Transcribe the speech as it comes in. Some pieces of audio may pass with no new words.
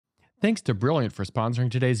Thanks to Brilliant for sponsoring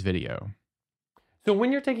today's video. So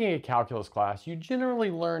when you're taking a calculus class, you generally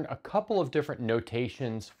learn a couple of different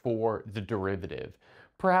notations for the derivative.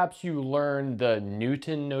 Perhaps you learn the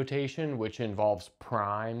Newton notation, which involves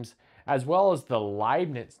primes, as well as the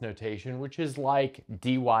Leibniz notation, which is like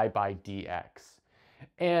dy by dx.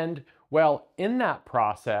 And well, in that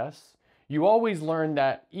process, you always learn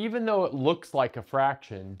that even though it looks like a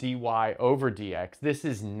fraction, dy over dx, this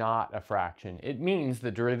is not a fraction. It means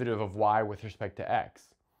the derivative of y with respect to x.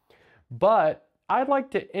 But I'd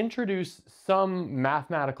like to introduce some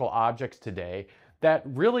mathematical objects today that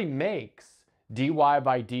really makes dy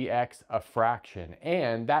by dx a fraction,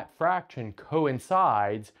 and that fraction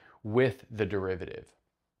coincides with the derivative.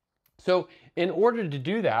 So in order to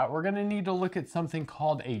do that, we're going to need to look at something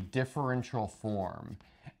called a differential form.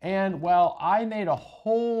 And well, I made a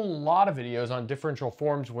whole lot of videos on differential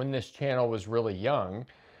forms when this channel was really young,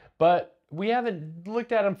 but we haven't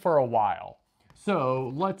looked at them for a while.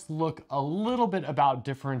 So let's look a little bit about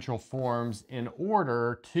differential forms in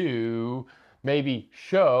order to maybe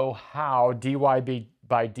show how dy by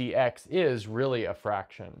dx is really a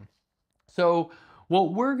fraction. So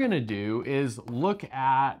what we're going to do is look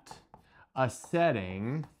at a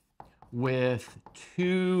setting with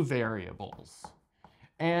two variables.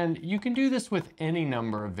 And you can do this with any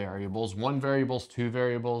number of variables, one variables, two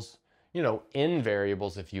variables, n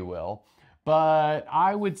variables if you will. But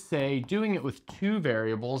I would say doing it with two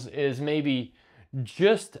variables is maybe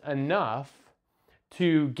just enough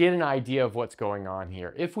to get an idea of what's going on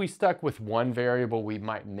here. If we stuck with one variable, we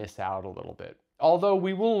might miss out a little bit. Although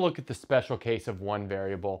we will look at the special case of one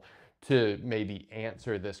variable to maybe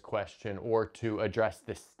answer this question or to address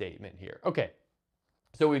this statement here. Okay,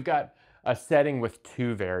 so we've got a setting with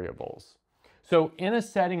two variables. So in a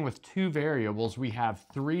setting with two variables, we have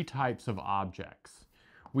three types of objects.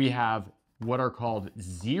 We have what are called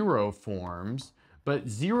zero forms, but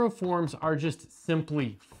zero forms are just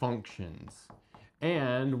simply functions.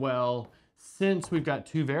 And well, since we've got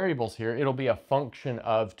two variables here, it'll be a function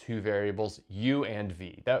of two variables, u and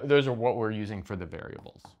v. Those are what we're using for the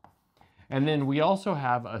variables. And then we also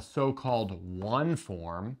have a so-called one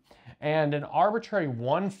form, and an arbitrary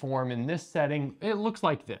one form in this setting, it looks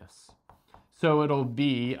like this. So it'll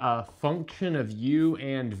be a function of u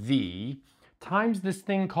and v times this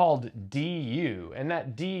thing called du, and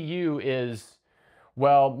that du is,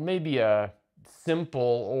 well, maybe a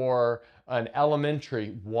simple or an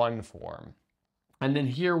elementary one form. And then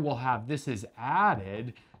here we'll have this is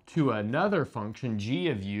added to another function, g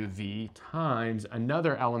of u, v, times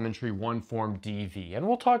another elementary one form dv. And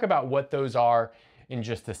we'll talk about what those are in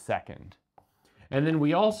just a second. And then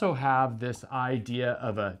we also have this idea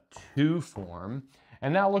of a two form,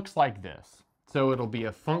 and that looks like this. So it'll be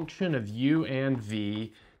a function of u and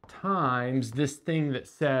v times this thing that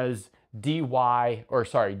says du wedge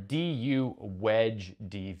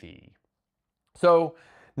dv. So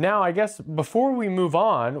now I guess before we move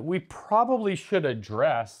on, we probably should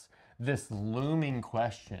address this looming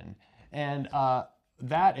question. And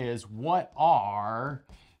that is, what are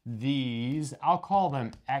these, I'll call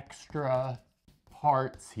them extra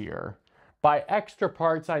parts here. By extra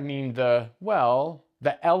parts, I mean the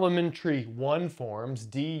elementary one forms,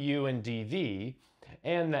 du and dv,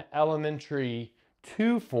 and the elementary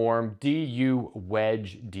two form, du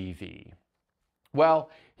wedge dv. Well,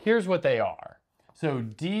 here's what they are. So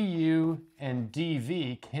du and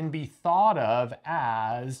dv can be thought of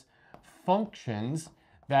as functions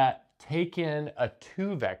that take in a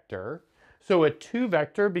two vector. So a two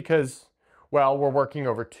vector because, well, we're working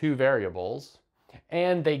over two variables,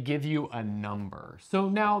 and they give you a number. So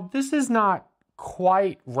now this is not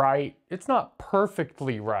quite right. It's not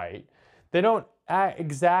perfectly right. They don't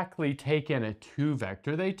exactly take in a two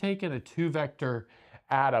vector. They take in a two vector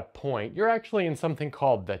at a point. You're actually in something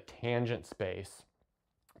called the tangent space.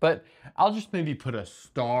 But I'll just maybe put a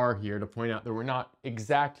star here to point out that we're not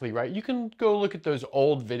exactly right. You can go look at those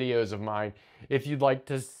old videos of mine if you'd like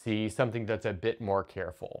to see something that's a bit more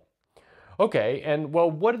careful. Okay, and well,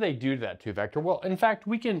 what do they do to that two vector? Well, in fact,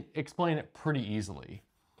 we can explain it pretty easily.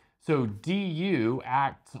 So du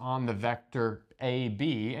acts on the vector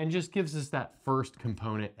AB and just gives us that first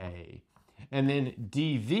component A. And then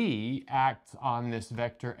dv acts on this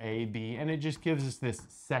vector AB and it just gives us this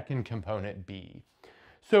second component B.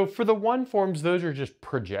 So for the one forms, those are just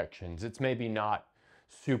projections. It's maybe not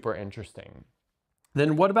super interesting.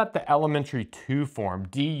 Then what about the elementary two form,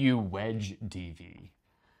 du wedge dv?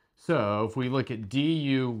 So if we look at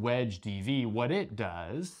du wedge dv, what it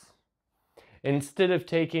does, instead of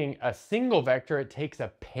taking a single vector, it takes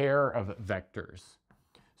a pair of vectors.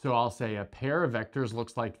 So I'll say a pair of vectors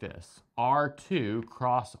looks like this, R2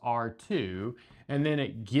 cross R2, and then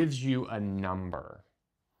it gives you a number.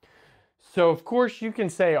 So of course you can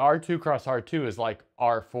say R2 cross R2 is like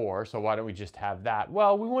R4, so why don't we just have that?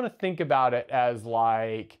 Well, we want to think about it as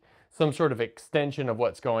like some sort of extension of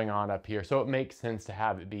what's going on up here, so it makes sense to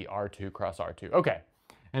have it be R2 cross R2. Okay,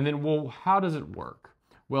 and then, well, how does it work?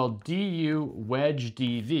 Well, du wedge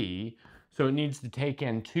dv, so it needs to take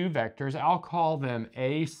in two vectors. I'll call them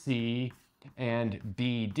AC and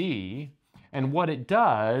BD, and what it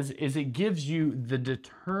does is it gives you the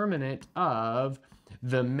determinant of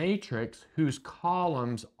the matrix whose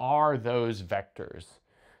columns are those vectors.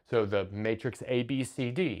 So the matrix A, B, C,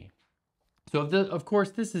 D. So of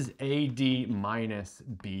course, this is AD minus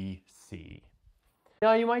BC.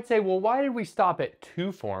 Now you might say, well, why did we stop at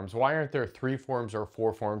 2 forms? Why aren't there 3 forms or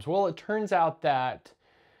 4 forms? Well, it turns out that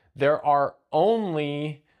there are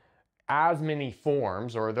only as many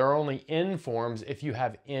forms, or there are only n forms if you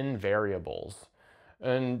have n variables.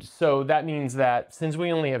 And so that means that since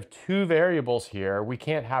we only have 2 variables here, we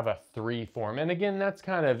can't have a 3 form. And again, that's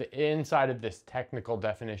kind of inside of this technical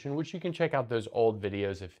definition, which you can check out those old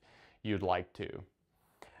videos if you'd like to.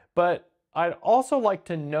 But I'd also like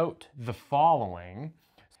to note the following,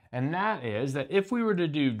 and that is that if we were to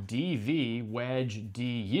do dv wedge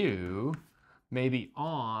du, maybe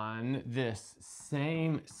on this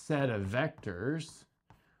same set of vectors,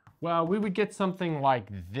 well, we would get something like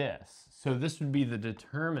this. So this would be the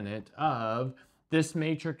determinant of this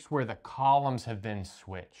matrix where the columns have been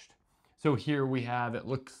switched. So here we have, it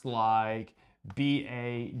looks like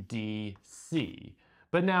BADC.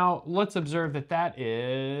 But now let's observe that that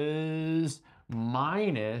is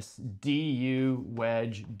minus du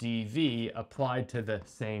wedge dv applied to the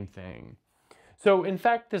same thing. So in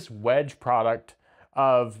fact, this wedge product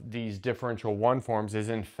of these differential 1 forms is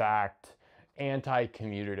in fact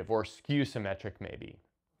anti-commutative or skew symmetric maybe.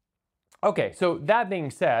 Okay, so that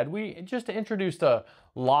being said, we just introduced a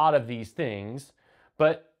lot of these things,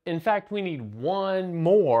 but in fact we need one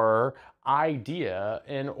more idea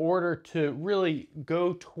in order to really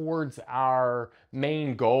go towards our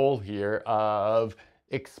main goal here of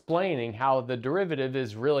explaining how the derivative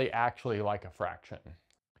is really actually like a fraction.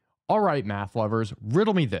 All right, math lovers,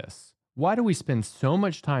 riddle me this. Why do we spend so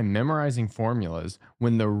much time memorizing formulas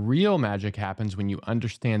when the real magic happens when you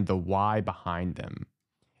understand the why behind them?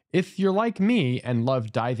 If you're like me and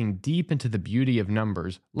love diving deep into the beauty of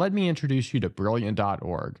numbers, let me introduce you to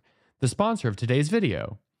Brilliant.org, the sponsor of today's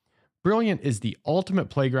video. Brilliant is the ultimate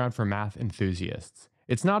playground for math enthusiasts.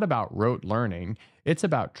 It's not about rote learning, it's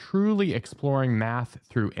about truly exploring math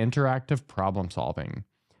through interactive problem solving.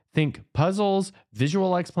 Think puzzles,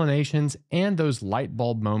 visual explanations, and those light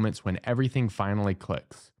bulb moments when everything finally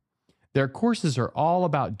clicks. Their courses are all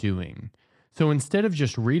about doing. So instead of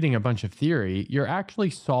just reading a bunch of theory, you're actually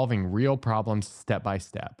solving real problems step by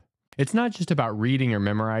step. It's not just about reading or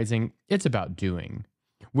memorizing, it's about doing.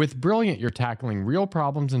 With Brilliant, you're tackling real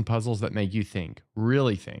problems and puzzles that make you think,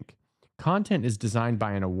 really think. Content is designed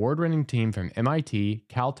by an award-winning team from MIT,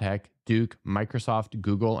 Caltech, Duke, Microsoft,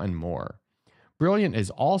 Google, and more. Brilliant is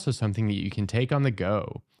also something that you can take on the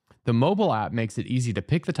go. The mobile app makes it easy to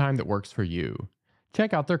pick the time that works for you.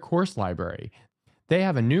 Check out their course library. They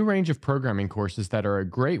have a new range of programming courses that are a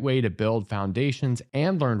great way to build foundations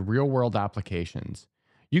and learn real-world applications.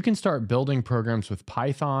 You can start building programs with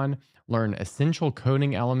Python, learn essential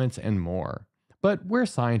coding elements, and more. But we're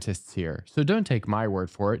scientists here, so don't take my word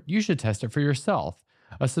for it. You should test it for yourself.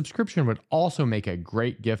 A subscription would also make a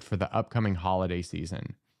great gift for the upcoming holiday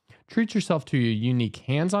season. Treat yourself to a unique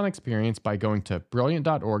hands-on experience by going to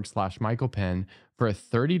brilliant.org/michaelpenn for a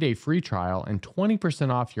 30-day free trial and 20%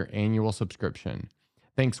 off your annual subscription.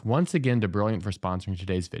 Thanks once again to Brilliant for sponsoring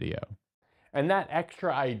today's video. And that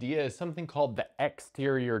extra idea is something called the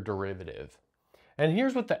exterior derivative. And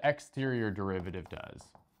here's what the exterior derivative does.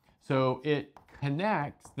 So it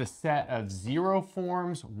connects the set of 0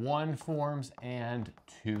 forms, 1 forms, and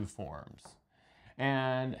 2 forms.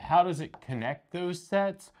 And how does it connect those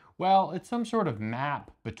sets? Well, it's some sort of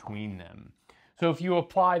map between them. So if you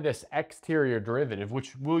apply this exterior derivative,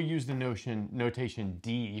 which we'll use the notation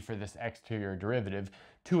d for this exterior derivative,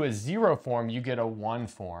 to a 0 form, you get a 1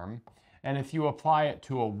 form. And if you apply it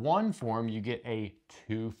to a 1 form, you get a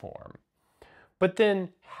 2 form. But then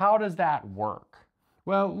how does that work?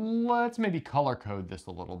 Well, let's maybe color code this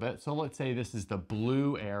a little bit. So let's say this is the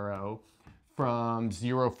blue arrow from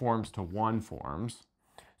 0 forms to 1 forms.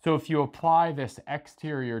 So if you apply this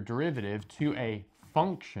exterior derivative to a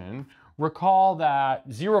function, recall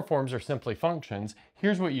that 0 forms are simply functions.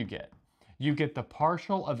 Here's what you get. you get the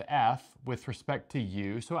partial of f with respect to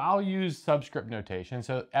u. So I'll use subscript notation.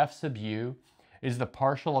 So f sub u is the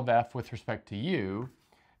partial of f with respect to u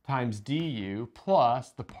times du plus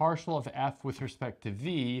the partial of f with respect to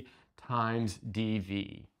v times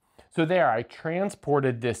dv. So there, I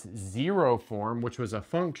transported this 0 form, which was a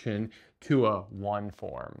function, to a 1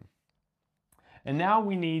 form. And now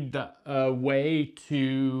we need a way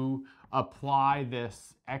to apply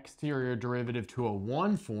this exterior derivative to a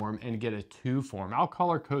 1 form and get a 2 form. I'll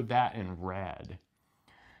color code that in red.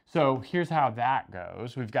 So here's how that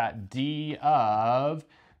goes. We've got d of,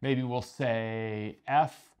 maybe we'll say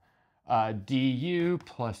f du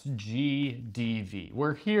plus g dv.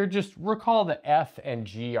 Where here, just recall that f and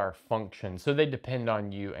g are functions, so they depend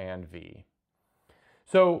on u and v.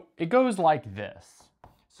 So it goes like this.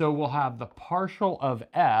 So we'll have the partial of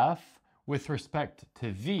f with respect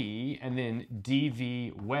to v, and then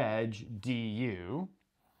dv wedge du,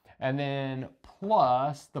 and then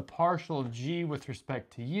plus the partial of g with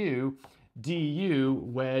respect to u, du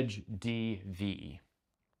wedge dv.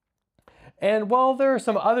 And while there are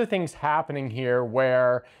some other things happening here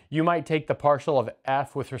where you might take the partial of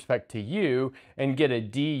f with respect to u and get a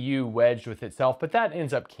du wedged with itself, but that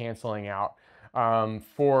ends up canceling out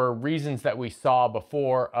for reasons that we saw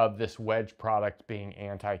before of this wedge product being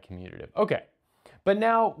anti-commutative. Okay, but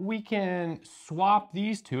now we can swap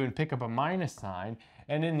these two and pick up a minus sign,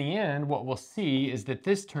 and in the end what we'll see is that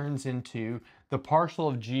this turns into the partial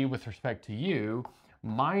of g with respect to u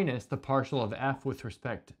minus the partial of f with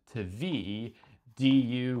respect to v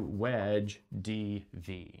du wedge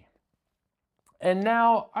dv. And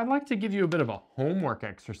now I'd like to give you a bit of a homework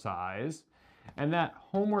exercise, and that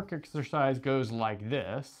homework exercise goes like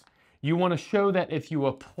this. You want to show that if you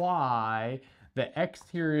apply the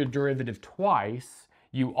exterior derivative twice,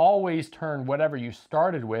 you always turn whatever you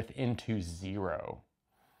started with into 0.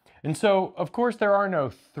 And so, of course, there are no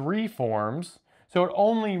 3 forms, so it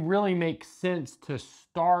only really makes sense to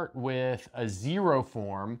start with a 0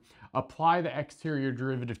 form, apply the exterior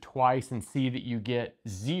derivative twice, and see that you get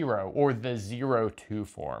 0, or the 0,2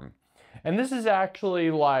 form. And this is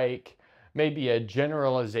actually like maybe a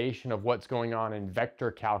generalization of what's going on in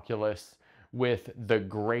vector calculus with the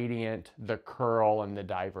gradient, the curl, and the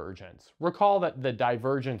divergence. Recall that the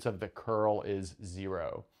divergence of the curl is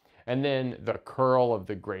 0, and then the curl of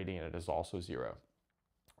the gradient is also 0.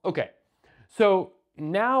 Okay. So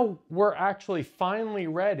now we're actually finally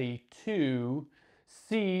ready to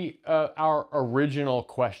see our original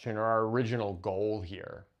question, or our original goal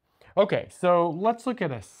here. Okay, so let's look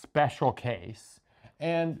at a special case.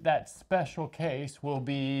 And that special case will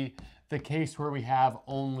be the case where we have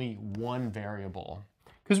only one variable.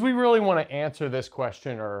 Because we really want to answer this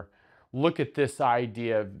question or look at this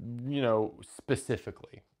idea,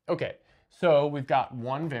 specifically. Okay, so we've got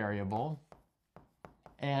one variable,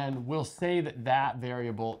 and we'll say that that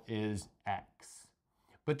variable is x.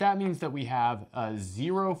 But that means that we have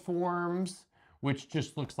 0 forms, which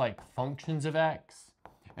just looks like functions of x,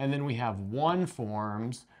 and then we have 1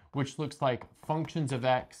 forms, which looks like functions of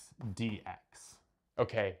x dx.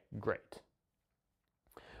 Okay, great.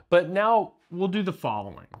 But now we'll do the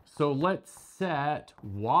following. So let's set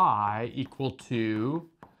y equal to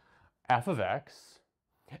f of x.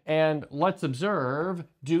 And let's observe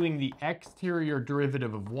doing the exterior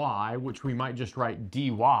derivative of y, which we might just write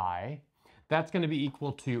dy, that's going to be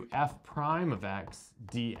equal to f prime of x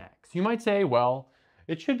dx. You might say, well,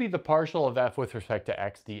 it should be the partial of f with respect to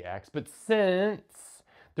x dx, but since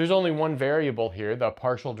there's only one variable here, the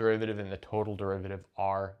partial derivative and the total derivative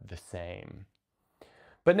are the same.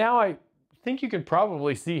 But now I think you could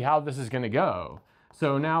probably see how this is going to go.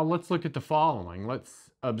 So now let's look at the following.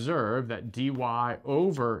 Let's observe that dy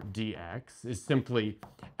over dx is simply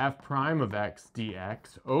f prime of x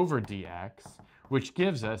dx over dx, which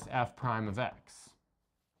gives us f prime of x.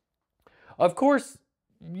 Of course,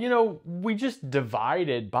 we just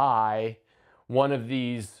divided by one of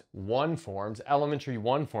these 1 forms, elementary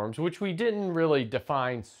 1 forms, which we didn't really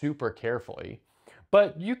define super carefully.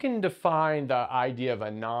 But you can define the idea of a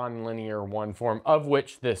nonlinear 1 form, of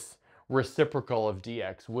which this reciprocal of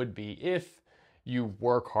dx would be if you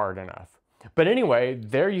work hard enough. But anyway,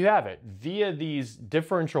 there you have it. Via these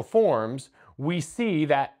differential forms, we see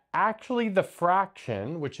that actually the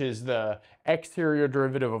fraction, which is the exterior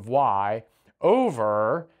derivative of y,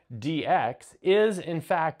 over dx is in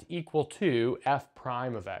fact equal to f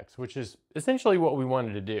prime of x, which is essentially what we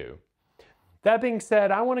wanted to do. That being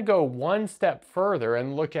said, I want to go one step further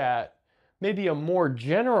and look at maybe a more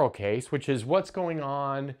general case, which is what's going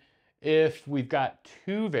on if we've got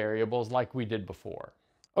 2 variables like we did before.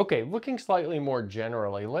 Okay, looking slightly more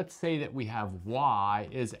generally, let's say that we have y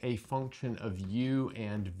is a function of u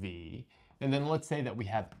and v, and then let's say that we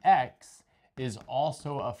have x is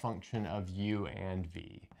also a function of u and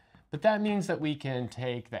v. But that means that we can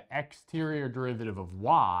take the exterior derivative of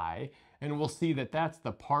y, and we'll see that that's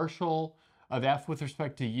the partial of f with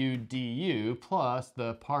respect to u du plus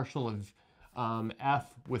the partial of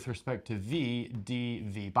f with respect to v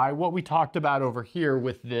dv, by what we talked about over here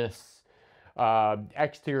with this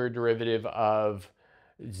exterior derivative of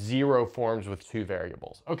zero forms with two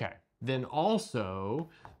variables. Okay, then also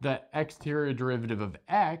the exterior derivative of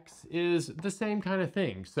x is the same kind of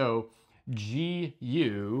thing. So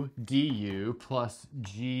gu du plus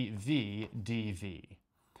gv dv.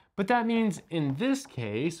 But that means in this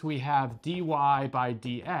case, we have dy by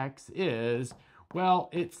dx is, well,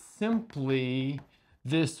 it's simply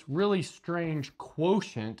this really strange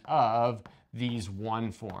quotient of these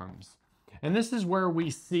one forms. And this is where we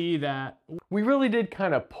see that we really did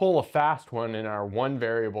kind of pull a fast one in our one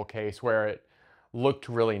variable case where it looked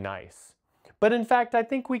really nice. But in fact, I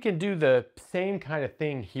think we can do the same kind of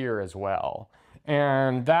thing here as well.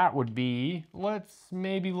 And that would be, let's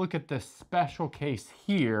maybe look at the special case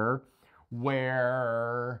here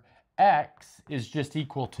where x is just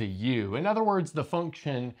equal to u. In other words, the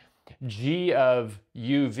function g of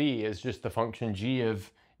uv is just the function g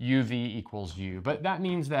of uv equals u. But that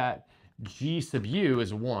means that g sub u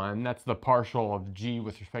is 1. That's the partial of g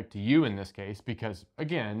with respect to u in this case, because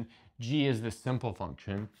again, g is this simple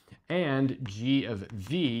function, and g of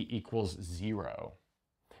v equals 0,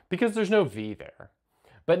 because there's no v there.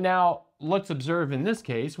 But now let's observe in this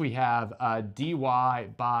case, we have dy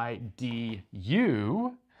by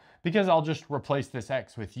du, because I'll just replace this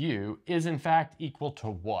x with u, is in fact equal to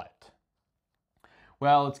what?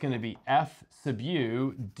 Well, it's going to be f sub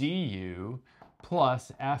u du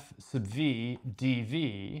plus f sub v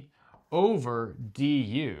dv over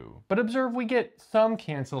du. But observe we get some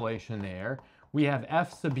cancellation there. We have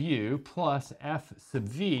f sub u plus f sub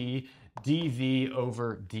v dv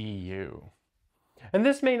over du. And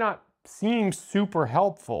this may not seem super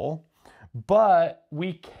helpful, but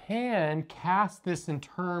we can cast this in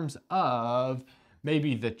terms of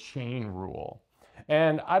maybe the chain rule.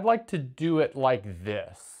 And I'd like to do it like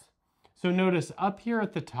this. So notice up here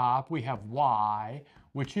at the top, we have y,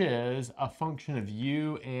 which is a function of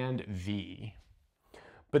u and v.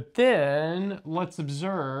 But then let's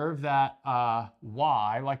observe that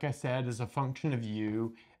y, like I said, is a function of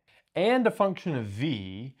u and a function of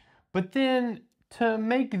v. But then to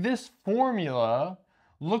make this formula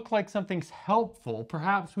look like something's helpful,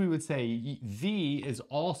 perhaps we would say v is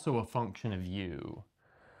also a function of u.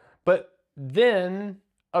 But then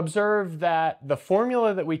observe that the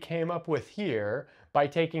formula that we came up with here by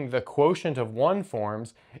taking the quotient of one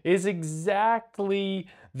forms is exactly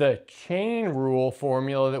the chain rule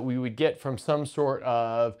formula that we would get from some sort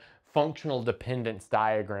of functional dependence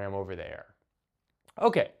diagram over there.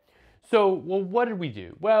 Okay, so well, what did we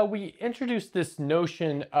do? Well, we introduced this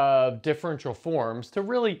notion of differential forms to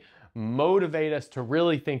really motivate us to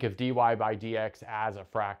really think of dy by dx as a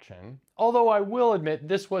fraction. Although I will admit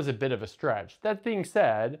this was a bit of a stretch. That being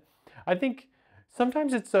said, I think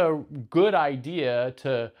sometimes it's a good idea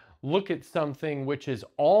to look at something which is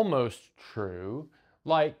almost true,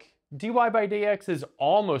 like dy by dx is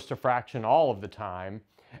almost a fraction all of the time,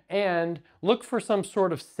 and look for some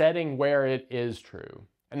sort of setting where it is true.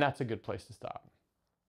 And that's a good place to stop.